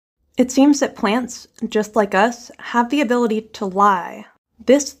It seems that plants, just like us, have the ability to lie.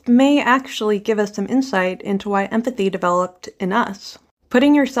 This may actually give us some insight into why empathy developed in us.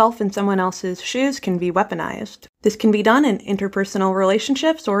 Putting yourself in someone else's shoes can be weaponized. This can be done in interpersonal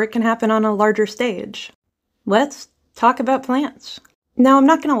relationships, or it can happen on a larger stage. Let's talk about plants. Now, I'm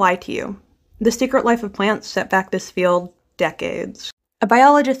not going to lie to you. The Secret Life of Plants set back this field decades. A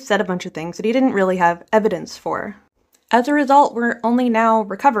biologist said a bunch of things that he didn't really have evidence for. As a result, we're only now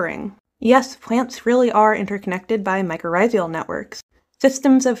recovering. Yes, plants really are interconnected by mycorrhizal networks,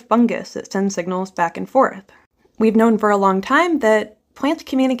 systems of fungus that send signals back and forth. We've known for a long time that plants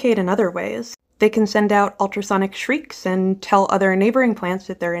communicate in other ways. They can send out ultrasonic shrieks and tell other neighboring plants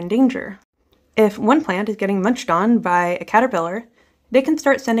that they're in danger. If one plant is getting munched on by a caterpillar, they can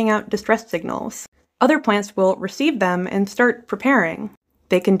start sending out distress signals. Other plants will receive them and start preparing.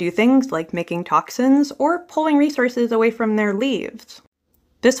 They can do things like making toxins or pulling resources away from their leaves.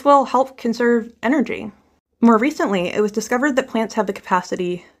 This will help conserve energy. More recently, it was discovered that plants have the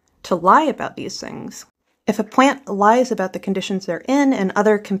capacity to lie about these things. If a plant lies about the conditions they're in and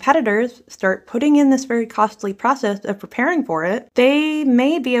other competitors start putting in this very costly process of preparing for it, they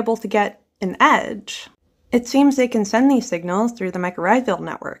may be able to get an edge. It seems they can send these signals through the mycorrhizal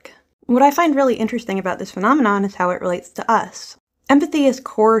network. What I find really interesting about this phenomenon is how it relates to us. Empathy is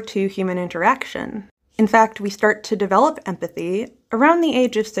core to human interaction. In fact, we start to develop empathy around the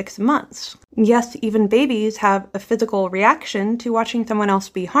age of 6 months. Yes, even babies have a physical reaction to watching someone else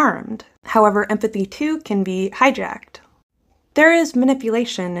be harmed. However, empathy too can be hijacked. There is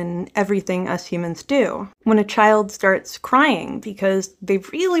manipulation in everything us humans do. When a child starts crying because they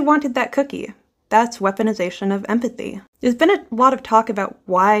really wanted that cookie, that's weaponization of empathy. There's been a lot of talk about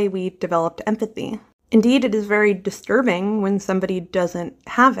why we developed empathy. Indeed, it is very disturbing when somebody doesn't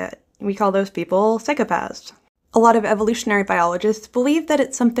have it. We call those people psychopaths. A lot of evolutionary biologists believe that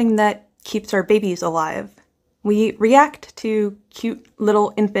it's something that keeps our babies alive. We react to cute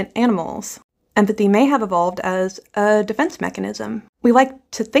little infant animals. Empathy may have evolved as a defense mechanism. We like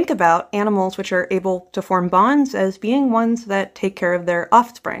to think about animals which are able to form bonds as being ones that take care of their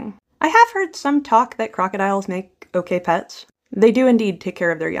offspring. I have heard some talk that crocodiles make okay pets. They do indeed take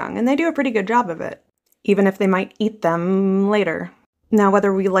care of their young, and they do a pretty good job of it, even if they might eat them later. Now,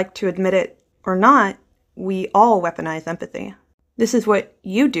 whether we like to admit it or not, we all weaponize empathy. This is what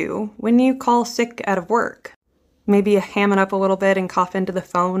you do when you call sick out of work. Maybe you ham it up a little bit and cough into the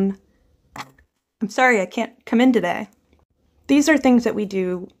phone. I'm sorry, I can't come in today. These are things that we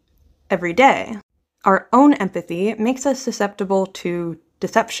do every day. Our own empathy makes us susceptible to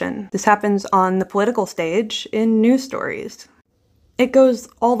deception. This happens on the political stage in news stories. It goes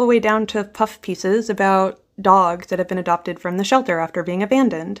all the way down to puff pieces about dogs that have been adopted from the shelter after being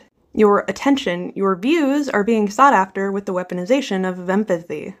abandoned. Your attention, your views are being sought after with the weaponization of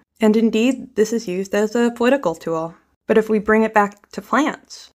empathy. And indeed, this is used as a political tool. But if we bring it back to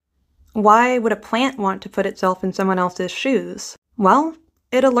plants, why would a plant want to put itself in someone else's shoes? Well,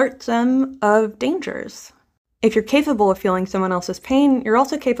 it alerts them of dangers. If you're capable of feeling someone else's pain, you're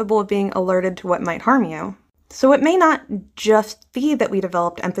also capable of being alerted to what might harm you. So it may not just be that we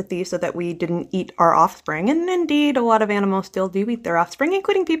developed empathy so that we didn't eat our offspring, and indeed a lot of animals still do eat their offspring,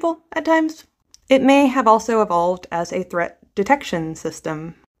 including people at times. It may have also evolved as a threat detection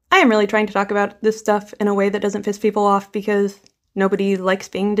system. I am really trying to talk about this stuff in a way that doesn't piss people off because nobody likes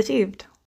being deceived.